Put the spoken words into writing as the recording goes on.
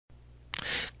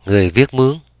Người viết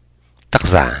Mướn. Tác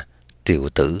giả Tiểu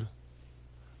Tử.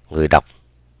 Người đọc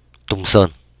Tung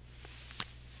Sơn.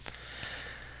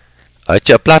 Ở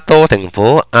chợ Plato, thành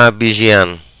phố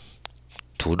Abidjan,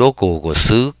 thủ đô cổ của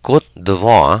xứ Côte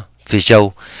d'Ivoire, Phi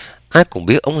Châu, ai cũng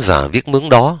biết ông già viết Mướn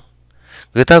đó.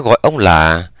 Người ta gọi ông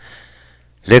là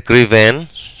l'écrivain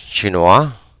chinois,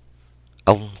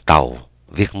 ông Tàu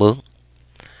viết Mướn.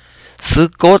 Xứ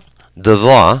Côte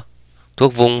d'Ivoire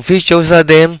thuộc vùng Phi Châu da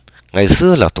đen, ngày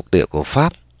xưa là thuộc địa của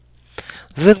Pháp.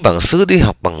 Dân bản xứ đi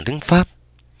học bằng tiếng Pháp,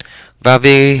 và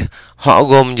vì họ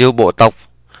gồm nhiều bộ tộc,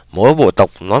 mỗi bộ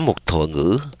tộc nói một thổ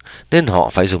ngữ, nên họ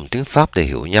phải dùng tiếng Pháp để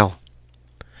hiểu nhau.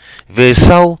 Về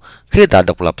sau, khi đã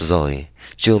độc lập rồi,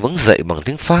 trường vẫn dạy bằng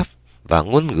tiếng Pháp, và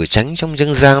ngôn ngữ chính trong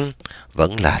dân gian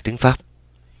vẫn là tiếng Pháp.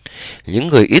 Những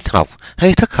người ít học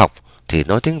hay thất học thì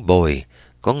nói tiếng Bồi,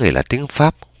 có nghĩa là tiếng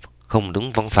Pháp không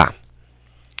đúng văn phạm.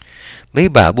 Mấy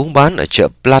bà buôn bán ở chợ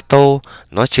Plato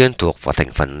nói trên thuộc vào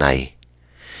thành phần này.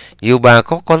 Nhiều bà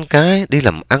có con cái đi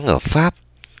làm ăn ở Pháp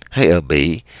hay ở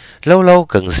Bỉ, lâu lâu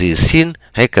cần gì xin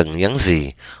hay cần nhắn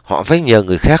gì, họ phải nhờ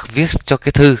người khác viết cho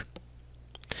cái thư.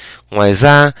 Ngoài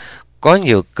ra, có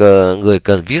nhiều người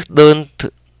cần viết đơn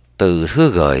từ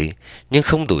thư gửi, nhưng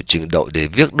không đủ trình độ để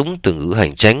viết đúng từ ngữ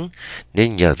hành chánh,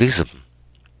 nên nhờ viết giùm.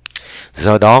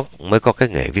 Do đó mới có cái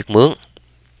nghề viết Mướn.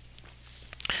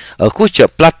 Ở khu chợ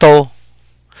Plato,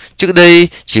 trước đây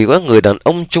chỉ có người đàn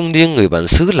ông trung niên người bản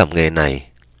xứ làm nghề này.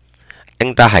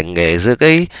 Anh ta hành nghề giữa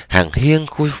cái hàng hiên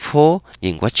khu phố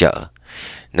nhìn qua chợ,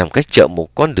 nằm cách chợ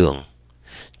một con đường.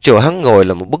 Chỗ hắn ngồi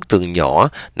là một bức tường nhỏ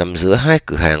nằm giữa hai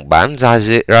cửa hàng bán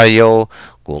radio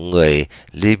của người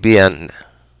Libyan.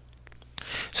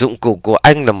 Dụng cụ của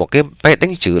anh là một cái máy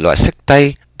đánh chữ loại xách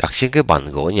tay đặt trên cái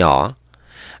bàn gỗ nhỏ.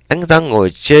 Anh ta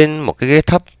ngồi trên một cái ghế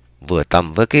thấp vừa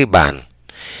tầm với cái bàn.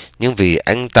 Nhưng vì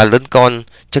anh ta lớn con,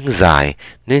 chân dài,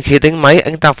 nên khi đánh máy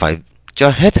anh ta phải cho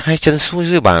hết hai chân xuống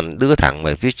dưới bàn, đưa thẳng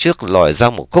về phía trước lòi ra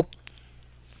một khúc.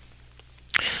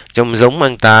 Trông giống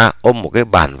anh ta ôm một cái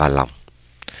bàn vào lòng.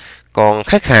 Còn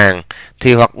khách hàng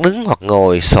thì hoặc đứng hoặc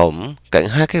ngồi xổm cạnh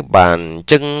hai cái bàn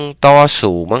chân to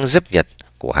xù mang dép Nhật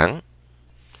của hắn.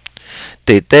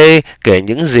 Tỉ tê kể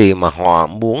những gì mà họ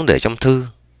muốn để trong thư.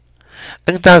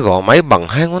 Anh ta gõ máy bằng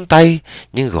hai ngón tay,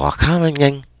 nhưng gõ khá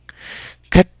nhanh.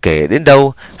 Khách kể đến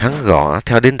đâu, hắn gõ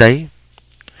theo đến đấy.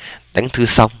 Đánh thư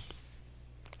xong,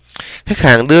 khách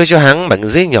hàng đưa cho hắn mảnh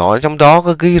giấy nhỏ, trong đó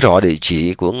có ghi rõ địa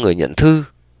chỉ của người nhận thư.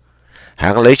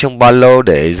 Hắn lấy trong ba lô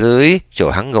để dưới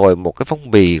chỗ hắn ngồi một cái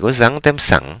phong bì có dán tem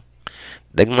sẵn.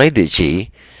 Đánh máy địa chỉ,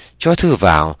 cho thư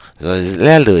vào, rồi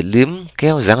le lưỡi liếm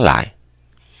kéo dán lại.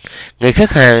 Người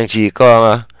khách hàng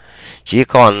chỉ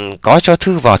còn có cho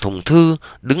thư vào thùng thư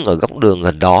đứng ở góc đường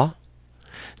gần đó.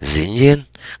 Dĩ nhiên,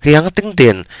 khi hắn tính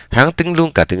tiền, hắn tính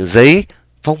luôn cả tiền giấy,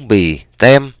 phong bì,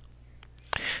 tem.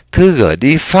 Thư gửi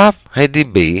đi Pháp hay đi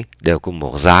Bỉ đều cùng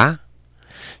một giá,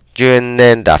 cho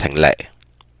nên đã thành lệ.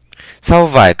 Sau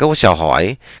vài câu chào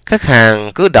hỏi, khách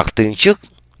hàng cứ đặt tiền trước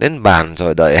đến bàn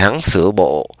rồi đợi hắn sửa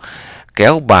bộ,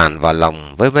 kéo bàn vào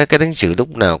lòng với mấy cái đánh chữ lúc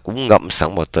nào cũng ngậm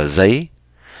sẵn một tờ giấy,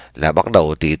 là bắt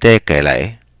đầu tỉ tê kể lể.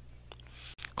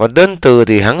 Còn đơn từ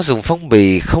thì hắn dùng phong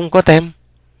bì không có tem,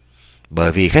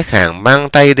 bởi vì khách hàng mang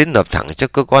tay đến nộp thẳng cho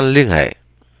cơ quan liên hệ.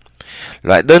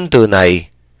 Loại đơn từ này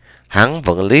hắn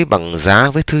vẫn lấy bằng giá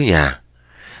với thư nhà,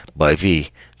 bởi vì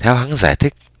theo hắn giải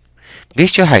thích, viết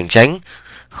cho hành chánh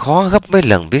khó gấp mấy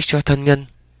lần viết cho thân nhân.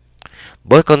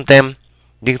 Bớt con tem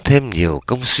nhưng thêm nhiều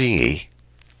công suy nghĩ.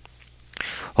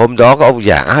 Hôm đó có ông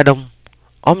già Á Đông,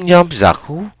 ốm nhom già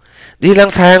khú, đi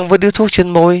lang thang với điếu thuốc trên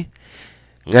môi.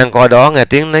 Ngang qua đó nghe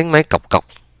tiếng đánh máy cọc cọc,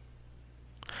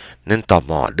 nên tò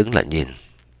mò đứng lại nhìn.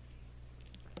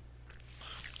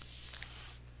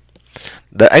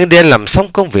 Đợi anh đen làm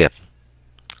xong công việc,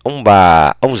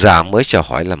 ông già mới chào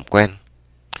hỏi làm quen.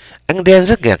 Anh đen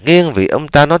rất ngạc nhiên vì ông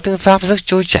ta nói tiếng Pháp rất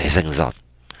trôi chảy rành rọt,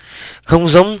 không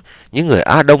giống những người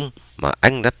Á Đông mà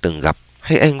anh đã từng gặp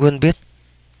hay anh quen biết.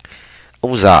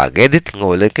 Ông già ghé đít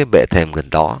ngồi lên cái bệ thềm gần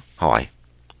đó, hỏi: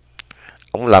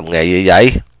 "Ông làm nghề gì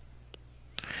vậy?"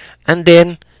 Anh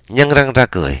đen nhăn răng ra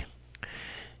cười: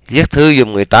 "Viết thư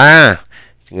giùm người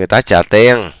ta trả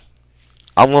tiền.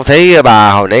 Ông không thấy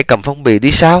bà hồi nãy cầm phong bì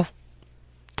đi sao?"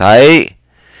 "Thấy,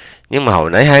 nhưng mà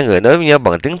hồi nãy hai người nói với nhau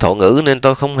bằng tiếng thổ ngữ nên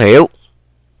tôi không hiểu."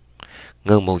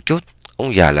 Ngừng một chút,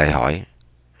 ông già lại hỏi: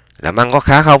 "Làm ăn có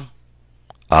khá không?"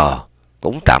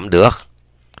 Cũng tạm được."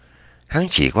 Hắn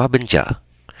chỉ qua bên chợ: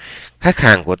 "Khách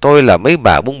hàng của tôi là mấy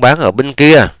bà buôn bán ở bên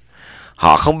kia.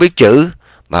 Họ không biết chữ,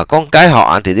 mà con cái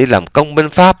họ thì đi làm công bên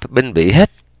Pháp, bên Bỉ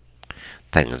hết.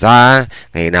 Thành ra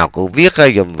ngày nào cũng viết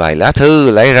dùm vài lá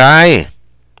thư lấy rai.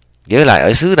 Với lại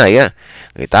ở xứ này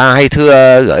Người ta hay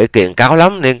thưa gửi kiện cáo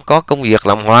lắm nên có công việc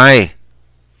làm hoài.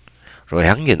 Rồi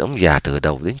hắn nhìn ông già từ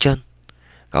đầu đến chân.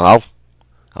 Còn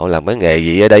ông làm cái nghề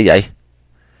gì ở đây vậy?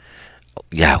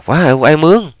 Già quá ông ai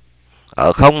mướn.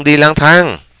 Không, đi lang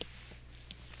thang.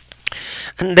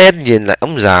 Anh đen nhìn lại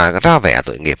ông già ra vẻ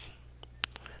tội nghiệp.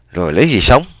 Rồi lấy gì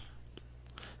sống?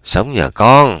 Sống nhờ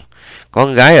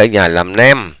con gái ở nhà làm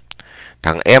nem.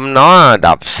 Thằng em nó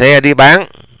đạp xe đi bán,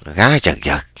 gái chật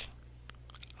vật.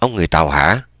 Ông người Tàu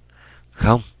hả?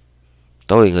 Không,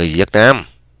 tôi người Việt Nam.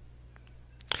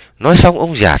 Nói xong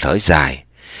ông già thở dài.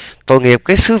 Tội nghiệp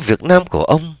cái xứ Việt Nam của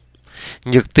ông,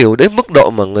 nhược tiểu đến mức độ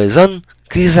mà người dân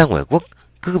khi ra ngoài quốc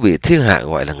cứ bị thiên hạ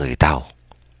gọi là người Tàu.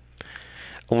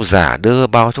 Ông già đưa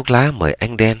bao thuốc lá mời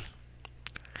anh đen.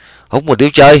 Hút một điếu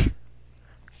chơi.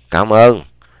 Cảm ơn,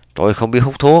 tôi không biết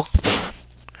hút thuốc.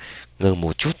 Ngừng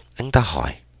một chút, anh ta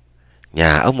hỏi.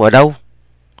 Nhà ông ở đâu?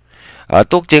 Ở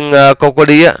tuốt trên cô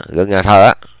đi á, gần nhà thờ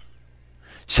á.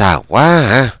 Xa quá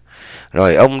hả?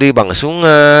 Rồi ông đi bằng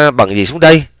gì xuống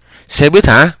đây? Xe buýt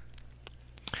hả?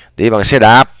 Đi bằng xe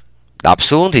đạp. Đạp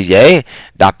xuống thì dễ,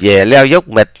 đạp về leo dốc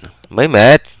mới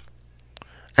mệt.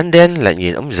 Anh đen lại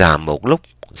nhìn ông già một lúc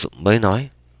mới nói.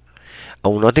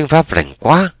 Ông nói tiếng Pháp rành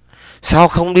quá, sao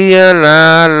không đi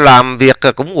làm việc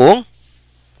cũng uổng?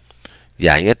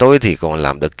 Dạy với tôi thì còn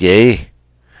làm được gì?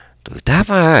 Tôi đáp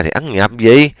thì ăn nhập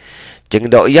gì? Trình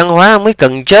độ văn hóa mới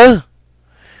cần chứ.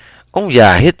 Ông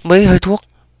già hít mấy hơi thuốc,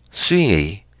 suy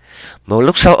nghĩ. Một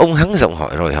lúc sau ông hắn giọng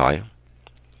hỏi.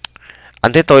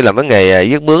 Anh thấy tôi làm cái nghề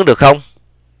viết mướn được không?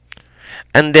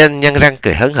 Anh đen nhăn răng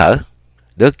cười hớn hở.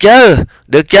 Được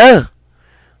chứ.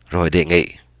 Rồi đề nghị.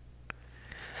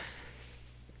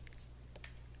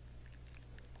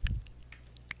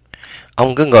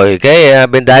 Ông cứ ngồi cái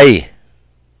bên đây.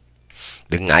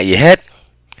 Đừng ngại gì hết.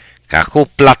 Cả khu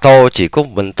Plato chỉ có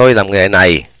mình tôi làm nghề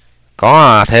này.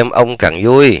 Có thêm ông càng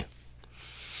vui.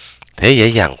 Thế dễ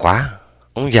dàng quá.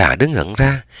 Ông già đứng ngẩn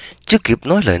ra. Chưa kịp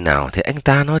nói lời nào thì anh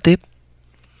ta nói tiếp.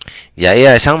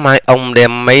 Vậy sáng mai ông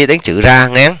đem máy đánh chữ ra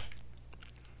ngán.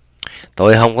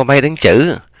 Tôi không có máy đánh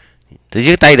chữ. Tôi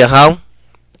viết tay được không?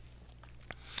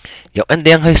 Giọng anh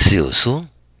đen hơi xỉu xuống.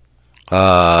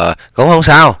 Cũng không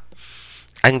sao.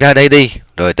 Anh ra đây đi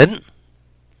rồi tính.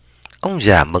 Ông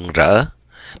già mừng rỡ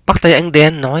bắt tay anh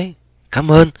đen nói.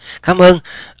 Cảm ơn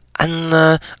anh,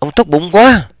 ông tốt bụng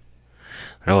quá.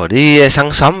 Rồi đi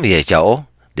sáng sớm về chỗ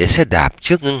để xe đạp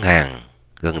trước ngân hàng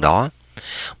gần đó.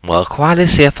 Mở khóa lấy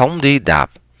xe phóng đi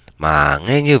đạp mà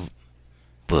nghe như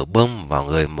vừa bơm vào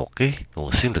người một cái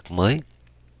nguồn sinh lực mới.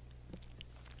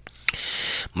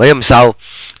 Mấy hôm sau,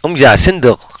 ông già xin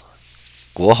được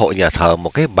của hội nhà thờ một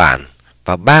cái bàn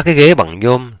và 3 cái ghế bằng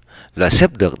nhôm là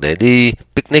xếp được để đi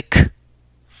picnic.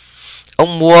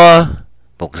 Ông mua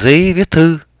một giấy viết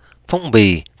thư, phong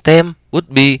bì, tem, bút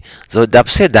bi rồi đạp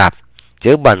xe đạp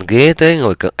chở bàn ghế tới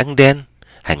ngồi cạnh anh đen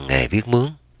hành nghề viết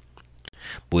mướn.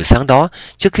 Buổi sáng đó,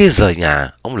 trước khi rời nhà,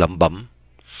 ông lẩm bẩm.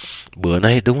 Bữa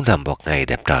nay đúng là một ngày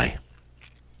đẹp trời.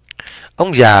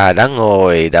 Ông già đã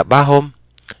ngồi đã 3 hôm,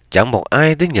 chẳng một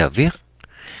ai đến nhờ viết.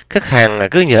 Khách hàng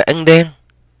cứ nhờ anh đen.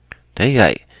 Thế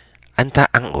vậy, anh ta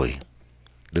ăn ủi.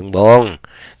 Đừng buồn,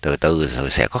 từ từ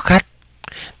rồi sẽ có khách.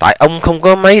 Tại ông không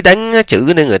có máy đánh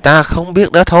chữ nên người ta không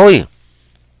biết đó thôi.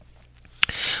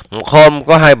 Một hôm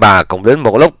có 2 bà cùng đến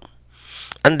một lúc.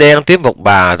 Anh đen tiếp một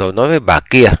bà rồi nói với bà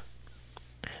kia.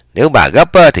 Nếu bà gấp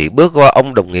thì bước qua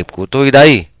ông đồng nghiệp của tôi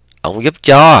đây. Ông giúp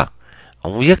cho.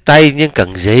 Ông viết tay nhưng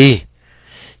cần gì?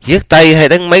 Viết tay hay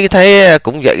đánh máy thế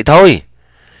cũng vậy thôi.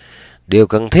 Điều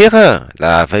cần thiết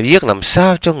là phải viết làm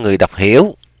sao cho người đọc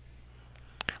hiểu.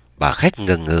 Bà khách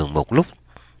ngần ngừ một lúc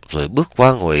rồi bước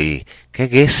qua ngồi cái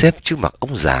ghế xếp trước mặt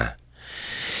ông già.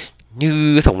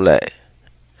 Như thông lệ,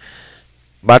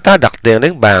 bà ta đặt tiền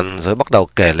đến bàn rồi bắt đầu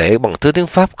kể lể bằng thứ tiếng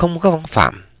Pháp không có văn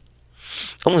phạm.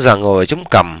 Ông già ngồi chống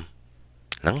cằm,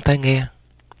 lắng tai nghe.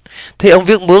 Thế ông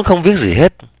viết mướn không viết gì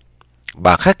hết.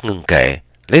 Bà khách ngừng kể,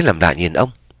 lấy làm lạ nhìn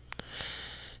ông.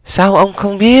 Sao ông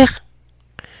không viết?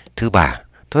 Thưa bà,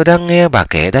 tôi đang nghe bà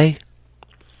kể đây.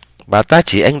 Bà ta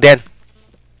chỉ anh đen.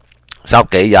 Sao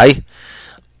kể vậy?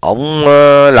 Ông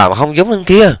làm không giống anh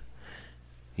kia.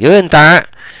 Với anh ta,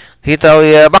 khi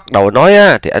tôi bắt đầu nói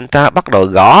thì anh ta bắt đầu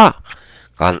gõ.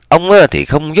 Còn ông thì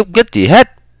không nhúc nhích gì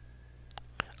hết.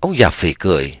 Ông già phì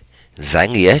cười, giải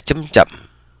nghĩa chấm chậm.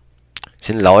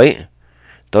 Xin lỗi,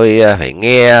 tôi phải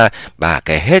nghe bà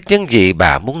kể hết những gì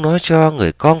bà muốn nói cho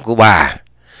người con của bà.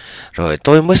 Rồi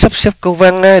tôi mới sắp xếp câu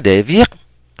văn để viết.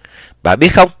 Bà biết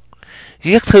không,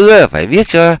 viết thư phải viết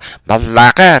cho mạch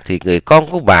lạc thì người con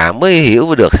của bà mới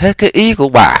hiểu được hết cái ý của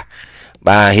bà.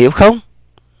 Bà hiểu không?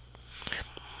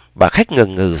 Bà khách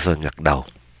ngần ngừ rồi gật đầu.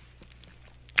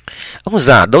 Ông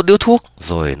già đốt điếu thuốc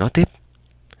rồi nói tiếp.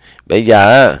 Bây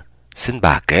giờ xin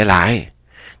bà kể lại,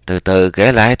 từ từ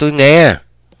kể lại tôi nghe.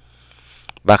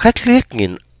 Bà khách liếc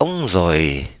nhìn ông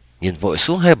rồi nhìn vội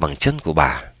xuống hai bàn chân của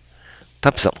bà,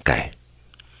 thấp giọng kể.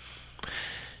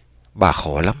 Bà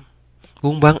khổ lắm,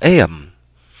 buôn bán ế ẩm.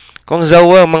 Con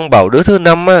dâu mang bầu đứa thứ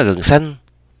 5 gần sanh,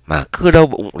 mà cứ đau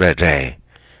bụng rè rè.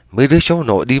 Mấy đứa cháu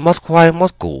nội đi mót khoai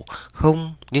mót củ,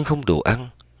 nhưng không đủ ăn.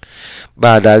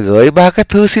 Bà đã gửi 3 cái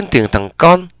thư xin tiền thằng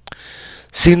con,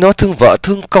 xin nó thương vợ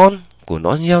thương con của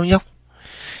nó nheo nhóc.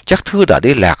 Chắc thư đã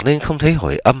đi lạc nên không thấy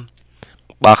hồi âm.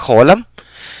 Bà khổ lắm,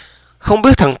 không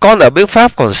biết thằng con ở bên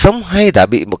Pháp còn sống hay đã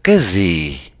bị một cái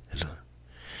gì.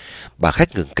 Bà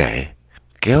khách ngừng kể,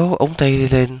 kéo ống tay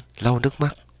lên lau nước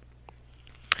mắt.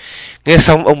 Nghe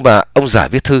xong ông già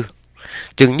viết thư,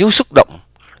 chừng nhú xúc động,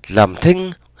 làm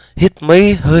thinh hít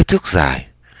mấy hơi thuốc dài.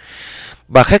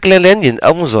 Bà khách lén lén nhìn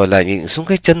ông rồi lại nhìn xuống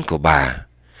cái chân của bà.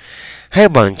 Hai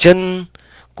bàn chân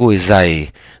cùi dày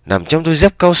nằm trong đôi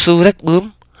dép cao su rách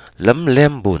bướm, lấm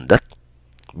lem bùn đất.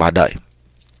 Bà đợi.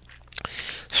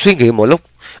 Suy nghĩ một lúc,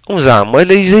 ông già mới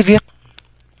lấy giấy viết.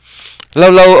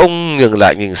 Lâu lâu ông ngừng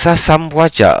lại nhìn xa xăm qua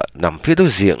chợ nằm phía đối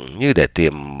diện như để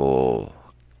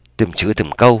tìm chữ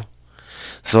tìm câu,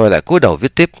 rồi lại cúi đầu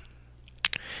viết tiếp.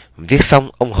 Viết xong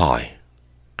ông hỏi.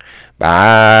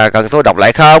 Bà cần tôi đọc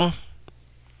lại không?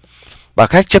 Bà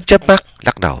khách chớp chớp mắt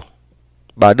lắc đầu.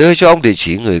 Bà đưa cho ông địa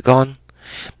chỉ người con.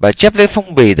 Bà chép lên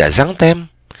phong bì để dán tem,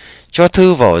 cho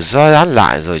thư vào do dán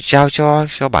lại rồi trao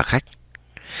cho bà khách.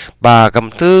 Bà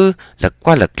cầm thư lật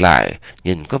qua lật lại,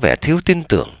 nhìn có vẻ thiếu tin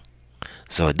tưởng,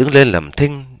 rồi đứng lên làm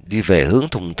thinh đi về hướng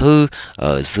thùng thư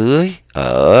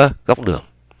ở góc đường.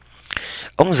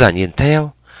 Ông già nhìn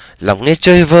theo, lòng nghe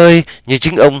chơi vơi như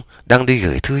chính ông đang đi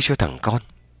gửi thư cho thằng con.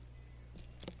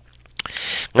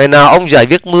 Ngày nào ông già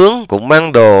viết Mướn cũng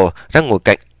mang đồ ra ngồi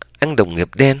cạnh anh đồng nghiệp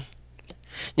đen,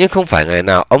 nhưng không phải ngày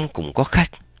nào ông cũng có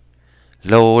khách.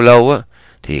 Lâu lâu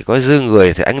thì có dư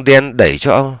người thì anh đen đẩy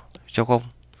cho ông.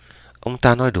 Ông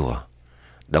ta nói đùa,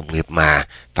 đồng nghiệp mà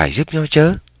phải giúp nhau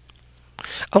chớ.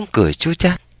 Ông cười chua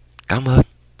chát.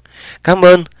 Cảm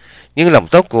ơn, nhưng lòng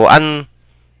tốt của anh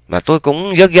mà tôi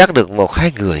cũng vớt vát được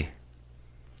 1-2 người.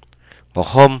 Một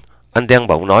hôm anh đen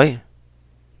bỗng nói.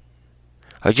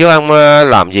 Hồi trước ông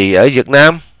làm gì ở Việt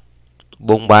Nam?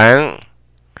 Buôn bán.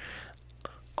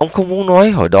 Ông không muốn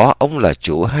nói hồi đó ông là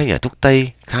chủ 2 nhà thuốc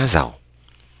tây khá giàu.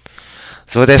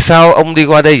 Rồi tại sao ông đi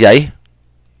qua đây vậy?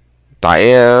 Tại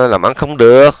làm ăn không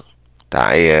được.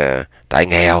 Tại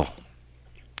nghèo.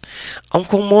 Ông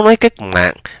không muốn nói cách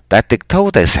mạng, tại tịch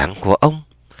thu tài sản của ông.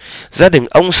 Gia đình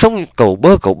ông sống cầu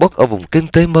bơ cầu bốc ở vùng kinh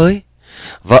tế mới.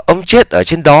 Vợ ông chết ở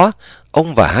trên đó.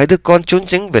 Ông và 2 đứa con trốn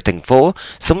tránh về thành phố,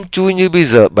 sống chui như bây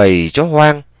giờ bầy chó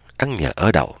hoang, ăn nhờ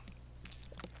ở đậu.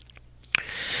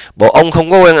 Bộ ông không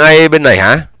có quen ai bên này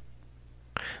hả?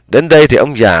 Đến đây thì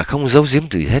ông già không giấu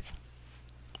giếm gì hết.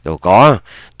 Đâu có,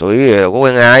 tôi có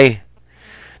quen ai.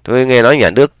 Tôi nghe nói nhà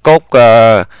nước cốt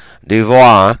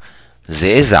d'Ivoire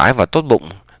dễ dãi và tốt bụng,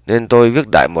 nên tôi viết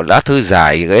đại một lá thư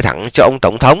dài gửi thẳng cho ông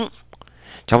tổng thống.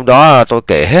 Trong đó tôi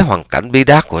kể hết hoàn cảnh bi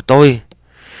đát của tôi.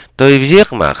 Tôi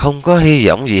viết mà không có hy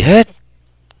vọng gì hết.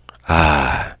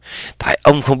 Tại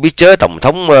ông không biết chớ tổng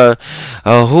thống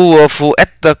Phu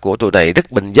của tụi này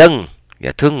rất bình dân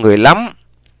và thương người lắm.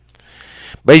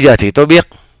 Bây giờ thì tôi biết,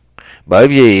 bởi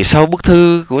vì sau bức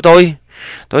thư của tôi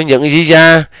nhận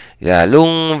visa và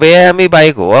luôn vé máy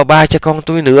bay của 3 cha con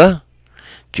tôi nữa.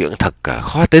 Chuyện thật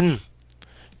khó tin.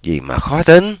 Gì mà khó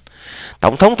tin?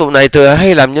 Tổng thống tụi này thường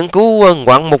hay làm những cú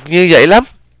ngoạn mục như vậy lắm.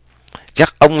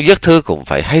 Chắc ông viết thư cũng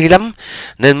phải hay lắm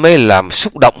nên mới làm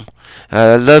xúc động.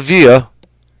 Le Vieux,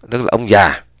 tức là ông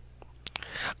già.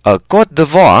 Ở Côte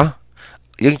d'Ivoire,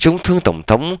 dân chúng thương tổng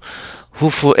thống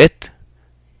Houphouët,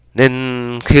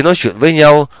 nên khi nói chuyện với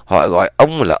nhau, họ gọi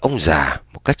ông là ông già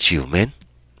một cách trìu mến.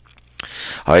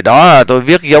 Hồi đó tôi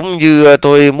viết giống như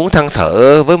tôi muốn than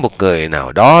thở với một người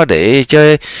nào đó để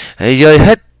dơi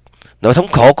hết nỗi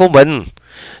thống khổ của mình,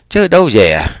 chứ đâu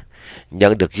về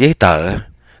nhận được giấy tờ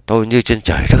tôi như trên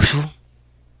trời rớt xuống.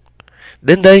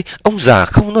 Đến đây ông già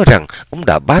không nói rằng ông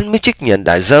đã bán mấy chiếc nhẫn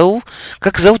đại dấu,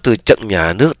 các dấu từ trận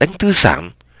nhà nước đánh tư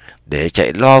sản, để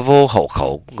chạy lo vô hộ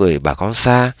khẩu của người bà con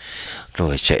xa,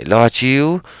 rồi chạy lo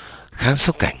chiếu khám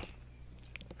xuất cảnh.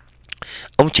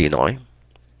 Ông chỉ nói,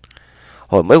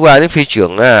 hồi mới qua đến phi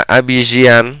trường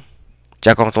Abidjan,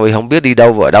 cha con tôi không biết đi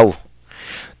đâu vào đâu.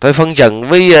 Tôi phân trần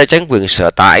với chính quyền sở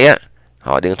tại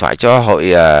họ điện thoại cho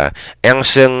hội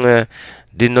Ancien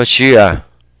Dinochia.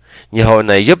 Như hội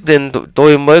này giúp nên tụi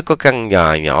tôi mới có căn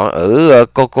nhà nhỏ ở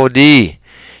Cocody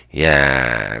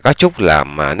và có chút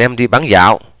làm anh em đi bán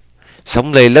dạo,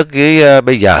 sống lây lất với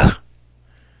bây giờ.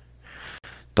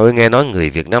 Tôi nghe nói người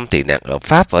Việt Nam tị nạn ở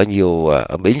Pháp, ở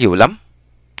Mỹ nhiều lắm.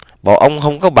 Bộ ông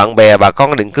không có bạn bè bà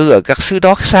con định cư ở các xứ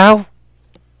đó sao?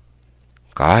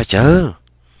 Có chứ.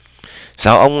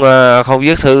 Sao ông không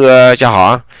viết thư cho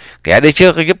họ? Kẻ đi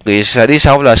trước giúp người đi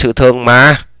sau là sự thường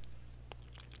mà.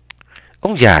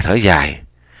 Ông già thở dài,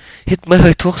 hít mấy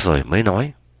hơi thuốc rồi mới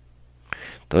nói.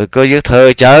 Tôi cứ viết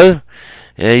thư chứ.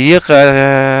 Viết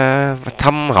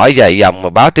thăm hỏi dài dòng mà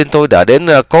báo tin tôi đã đến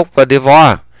Côte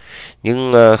d'Ivoire.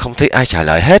 Nhưng không thấy ai trả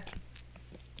lời hết.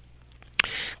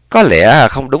 Có lẽ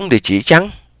không đúng địa chỉ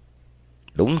chăng?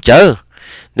 Đúng chứ.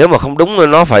 Nếu mà không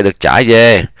đúng nó phải được trả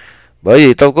về. Bởi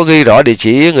vì tôi có ghi rõ địa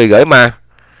chỉ người gửi mà.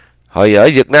 Hồi ở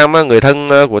Việt Nam người thân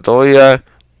của tôi,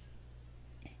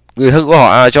 người thân của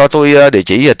họ cho tôi địa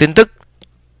chỉ và tin tức.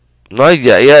 Nói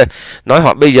vậy, nói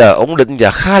họ bây giờ ổn định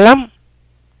và khá lắm.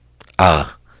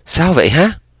 Sao vậy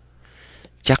hả?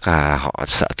 Chắc là họ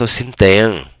sợ tôi xin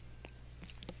tiền.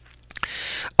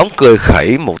 Ông cười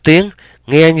khẩy một tiếng,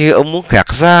 nghe như ông muốn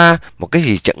khạc ra một cái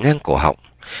gì chặn ngang cổ họng,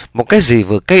 một cái gì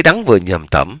vừa cay đắng vừa nhầm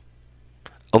tẩm.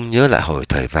 Ông nhớ lại hồi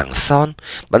thời vàng son,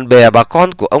 bạn bè bà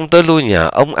con của ông tới lui nhà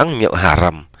ông ăn nhậu hà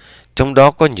rầm, trong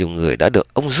đó có nhiều người đã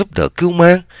được ông giúp đỡ cứu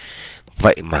mang.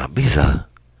 Vậy mà bây giờ,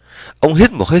 ông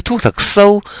hít một hơi thuốc thật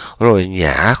sâu, rồi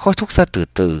nhả khói thuốc ra từ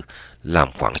từ, làm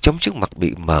khoảng trống trước mặt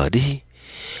bị mờ đi.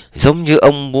 Giống như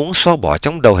ông muốn xóa bỏ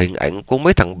trong đầu hình ảnh của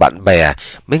mấy thằng bạn bè,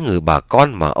 mấy người bà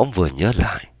con mà ông vừa nhớ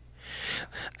lại.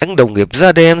 Anh đồng nghiệp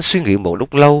da đen suy nghĩ một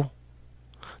lúc lâu,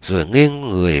 rồi nghiêng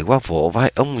người qua vỗ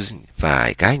vai ông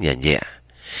vài cái nhẹ nhẹ.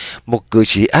 Một cử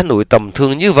chỉ an ủi tầm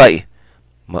thường như vậy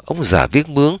mà ông già Viết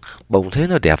Mướn bỗng thấy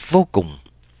nó đẹp vô cùng.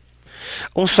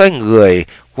 Ông xoay người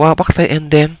qua bắt tay anh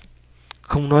đen,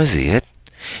 không nói gì hết.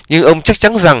 Nhưng ông chắc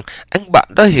chắn rằng anh bạn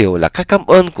đã hiểu là cái cảm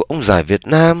ơn của ông già Việt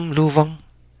Nam lưu vong.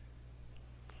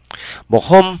 Một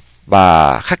hôm,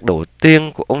 bà khách đầu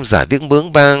tiên của ông già Viết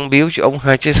Mướn ban biếu cho ông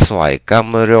 2 trái xoài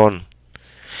Cameroon.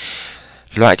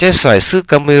 Loại trái xoài xứ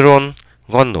Cameroon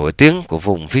ngon nổi tiếng của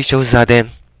vùng Phi Châu da đen.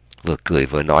 Vừa cười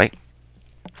vừa nói.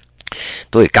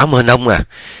 Tôi cảm ơn ông à.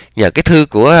 Nhờ cái thư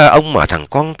của ông mà thằng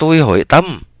con tôi hội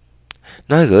tâm.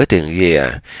 Nó gửi tiền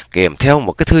về kèm theo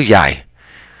một cái thư dài.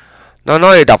 Nó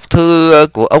nói đọc thư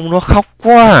của ông nó khóc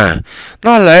quá à.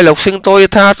 Nó lại lục xin tôi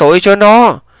tha tội cho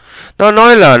nó. Nó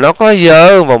nói là nó có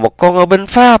vợ và một con ở bên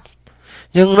Pháp.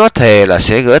 Nhưng nó thề là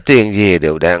sẽ gửi tiền về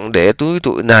đều đặn để túi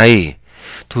tụi này.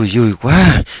 Thôi vui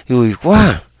quá, vui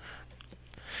quá.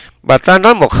 Bà ta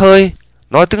nói một hơi,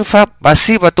 nói tiếng Pháp ba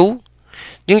xí ba tú,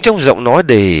 nhưng trong giọng nói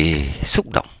đầy xúc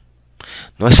động.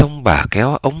 Nói xong bà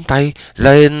kéo ống tay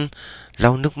lên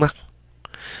lau nước mắt.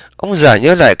 Ông già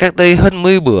nhớ lại cách đây hơn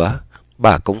 10 bữa,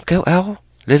 bà cũng kéo áo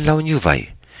lên lau như vậy.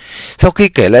 Sau khi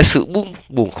kể lại sự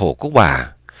buồn khổ của bà,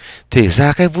 thì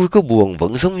ra cái vui có buồn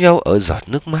vẫn giống nhau ở giọt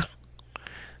nước mắt.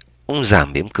 Ông già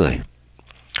mỉm cười.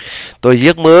 Tôi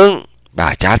Viết Mướn,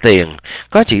 bà trả tiền,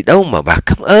 có gì đâu mà bà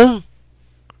cảm ơn.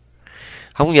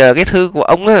 Không nhờ cái thư của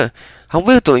ông á, không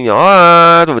biết tụi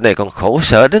nhỏ tụi này còn khổ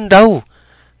sở đến đâu.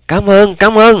 Cảm ơn,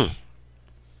 cảm ơn.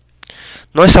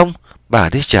 Nói xong, bà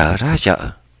đi ra chợ.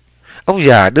 Ông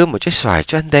già đưa một trái xoài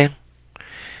cho anh đen.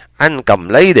 Anh cầm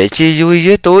lấy để chia vui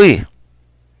với tôi.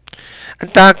 Anh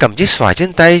ta cầm chiếc xoài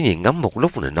trên tay nhìn ngắm một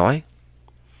lúc rồi nói.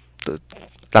 Tôi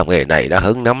làm nghề này đã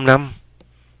hơn 5 năm.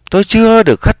 Tôi chưa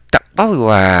được khách tặng báo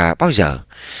quà bao giờ.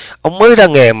 Ông mới ra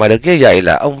nghề mà được như vậy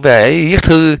là ông về viết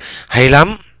thư hay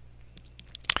lắm.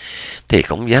 Thì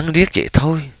cũng dáng viết vậy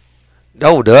thôi.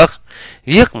 Đâu được.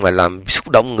 Viết mà làm xúc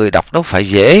động người đọc đâu phải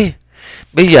dễ.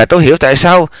 Bây giờ tôi hiểu tại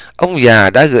sao ông già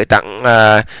đã gửi tặng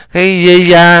cái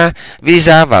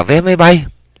visa và vé máy bay.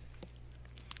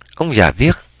 Ông già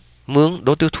Viết Mướn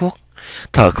đốt điếu thuốc,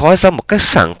 thở khói ra một cách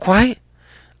sảng khoái.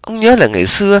 Ông nhớ là ngày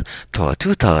xưa, thuở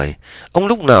thiếu thời, ông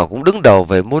lúc nào cũng đứng đầu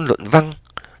về môn luận văn.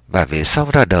 Và về sau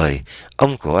ra đời,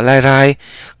 ông có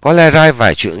lai rai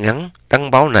vài chuyện ngắn,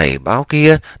 đăng báo này báo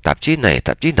kia, tạp chí này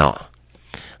tạp chí nọ.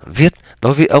 Viết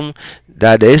đối với ông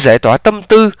là để giải tỏa tâm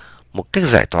tư, một cách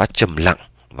giải tỏa trầm lặng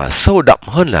và sâu đậm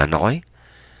hơn là nói.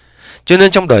 Cho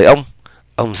nên trong đời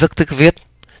ông rất thích viết,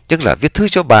 tức là viết thư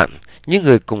cho bạn, những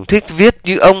người cùng thích viết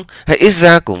như ông, hay ít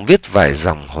ra cũng viết vài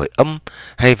dòng hồi âm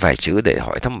hay vài chữ để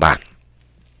hỏi thăm bạn.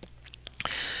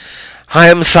 2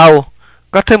 hôm sau,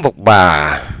 có thêm một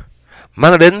bà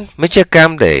mang đến mấy trái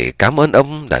cam để cảm ơn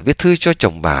ông đã viết thư cho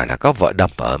chồng bà đã có vợ đầm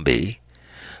ở Mỹ.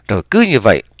 Rồi cứ như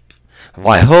vậy,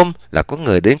 vài hôm là có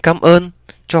người đến cảm ơn,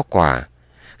 cho quà,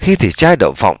 khi thì chai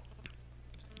đậu phộng.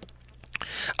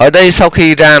 Ở đây sau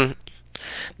khi ran,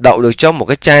 đậu được cho một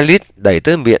cái chai lít đầy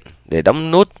tới miệng để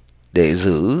đóng nút, để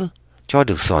giữ cho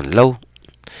được giòn lâu.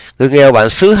 Người nghèo bản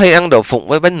xứ hay ăn đậu phụng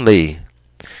với bánh mì.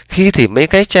 khi thì mấy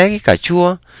cái trái cà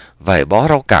chua, vài bó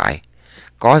rau cải,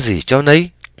 có gì cho nấy,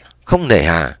 không nề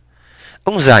hà.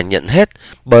 Ông già nhận hết,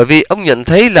 bởi vì ông nhận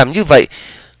thấy làm như vậy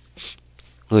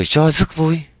người cho rất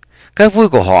vui. Cái vui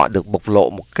của họ được bộc lộ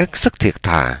một cách rất thiệt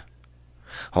thà.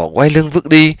 Họ quay lưng bước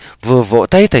đi, vừa vỗ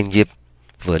tay thành nhịp,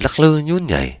 vừa lắc lư nhún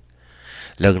nhảy.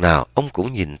 Lần nào ông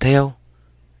cũng nhìn theo,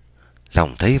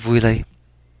 lòng thấy vui lây.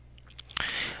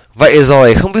 Vậy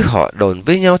rồi không biết họ đồn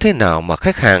với nhau thế nào mà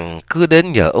khách hàng cứ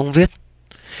đến nhờ ông viết.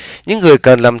 Những người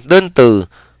cần làm đơn từ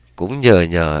cũng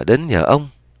nhờ đến nhờ ông.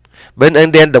 Bên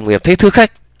anh đen đồng nghiệp thấy thưa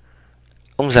khách,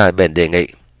 ông già bèn đề nghị,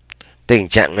 tình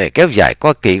trạng này kéo dài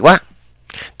quá kỳ quá.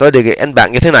 Tôi đề nghị anh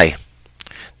bạn như thế này,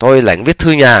 tôi lãnh viết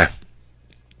thư nhà,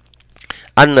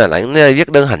 anh là lãnh viết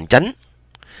đơn hành chánh.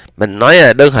 Mình nói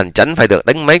là đơn hành chánh phải được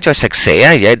đánh máy cho sạch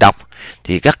sẽ, dễ đọc,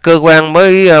 thì các cơ quan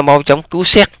mới mau chóng cứu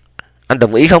xét. Anh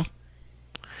đồng ý không?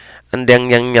 Anh đen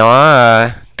nhăn nhó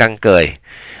căng cười,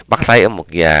 bắt tay ở một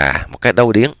cái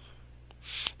đầu điếng.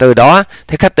 Từ đó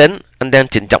thấy khách đến, anh đen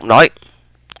trịnh trọng nói,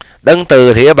 đơn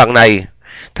từ thì ở bằng này,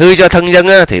 thư cho thân nhân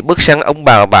thì bước sang ông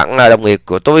bà bạn đồng nghiệp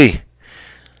của tôi.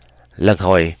 Lần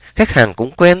hồi khách hàng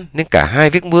cũng quen nên cả hai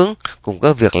viết mướn cùng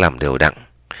có việc làm đều đặn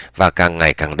và càng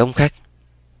ngày càng đông khách.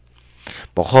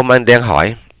 Một hôm anh đen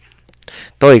hỏi,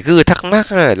 tôi cứ thắc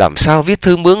mắc làm sao viết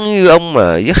thư mướn như ông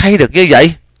mà viết hay được như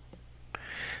vậy.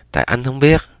 Tại anh không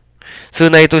biết, xưa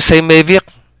nay tôi say mê viết.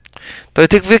 Tôi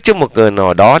thích viết cho một người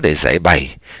nào đó để giải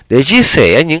bày, để chia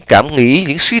sẻ những cảm nghĩ,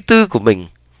 những suy tư của mình.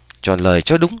 Chọn lời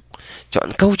cho đúng,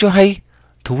 chọn câu cho hay,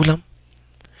 thú lắm.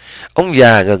 Ông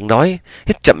già ngừng nói,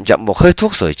 hít chậm chậm một hơi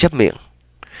thuốc rồi chép miệng.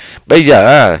 Bây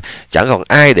giờ chẳng còn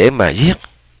ai để mà viết.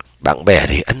 Bạn bè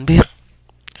thì anh biết,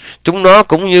 chúng nó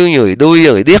cũng như người đuôi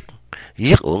người điếc,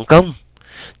 viết uổng công.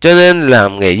 Cho nên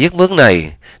làm nghề viết mướn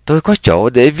này, tôi có chỗ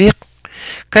để viết.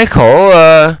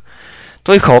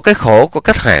 Tôi khổ cái khổ của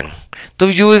khách hàng,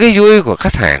 tôi vui cái vui của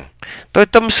khách hàng, tôi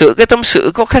tâm sự cái tâm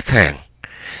sự của khách hàng.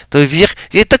 Tôi viết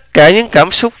với tất cả những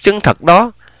cảm xúc chân thật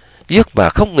đó, viết mà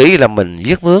không nghĩ là mình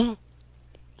viết mướn.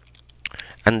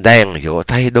 Anh đang vỗ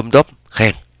tay đôm đốp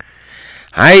khen,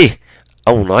 hay,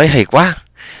 ông nói hay quá.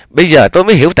 Bây giờ tôi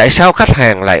mới hiểu tại sao khách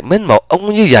hàng lại mến mộ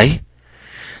ông như vậy.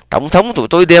 Tổng thống tụi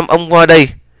tôi đem ông qua đây,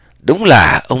 đúng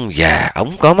là ông già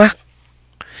ống có mắt.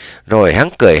 Rồi hắn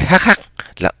cười hắc hắc,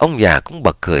 là ông già cũng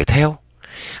bật cười theo.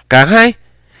 Cả hai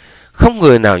không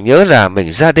người nào nhớ là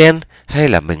mình da đen hay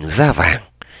là mình da vàng,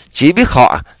 chỉ biết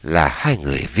họ là hai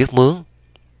người viết mướn.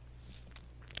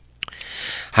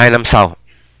 2 năm sau,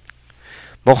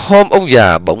 một hôm ông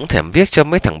già bỗng thèm viết cho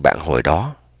mấy thằng bạn hồi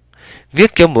đó.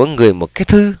 Viết cho mỗi người một cái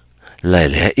thư, lời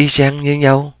lẽ y chang như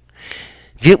nhau.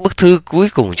 Viết bức thư cuối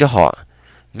cùng cho họ,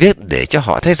 viết để cho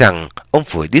họ thấy rằng ông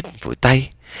phủi đít phủi tay,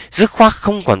 dứt khoát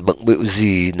không còn bận bịu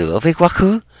gì nữa với quá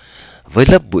khứ, với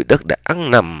lớp bụi đất đã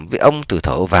ăn nằm với ông từ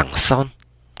thuở vàng son.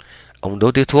 Ông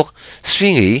đốt điếu thuốc,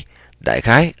 suy nghĩ, đại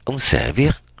khái ông sẽ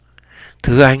viết,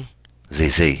 thưa anh, gì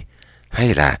gì,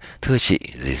 hay là thưa chị,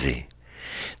 gì gì.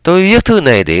 Tôi viết thư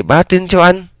này để báo tin cho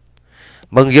anh,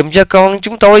 mừng giùm cho con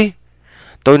chúng tôi.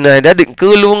 Tụi này đã định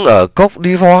cư luôn ở Côte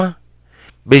d'Ivoire.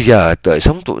 Bây giờ đời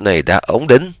sống tụi này đã ổn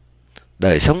định,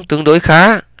 đời sống tương đối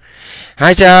khá.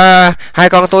 Hai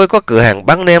con tôi có cửa hàng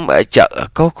bán nem ở chợ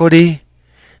Cocody,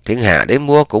 thiên hạ đến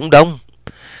mua cũng đông.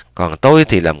 Còn tôi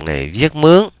thì làm nghề viết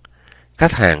mướn,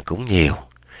 khách hàng cũng nhiều.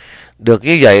 Được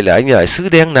như vậy là ở nhờ xứ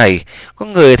đen này, có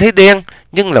người thấy đen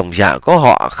nhưng lòng dạ của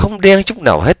họ không đen chút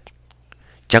nào hết.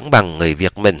 Chẳng bằng người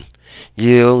Việt mình,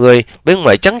 nhiều người bên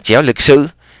ngoài trắng trẻo lịch sự,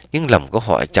 nhưng lòng của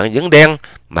họ chẳng những đen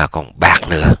mà còn bạc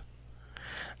nữa.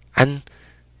 Anh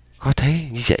có thấy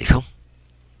như vậy không?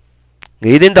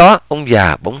 Nghĩ đến đó, ông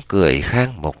già bỗng cười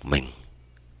khan một mình.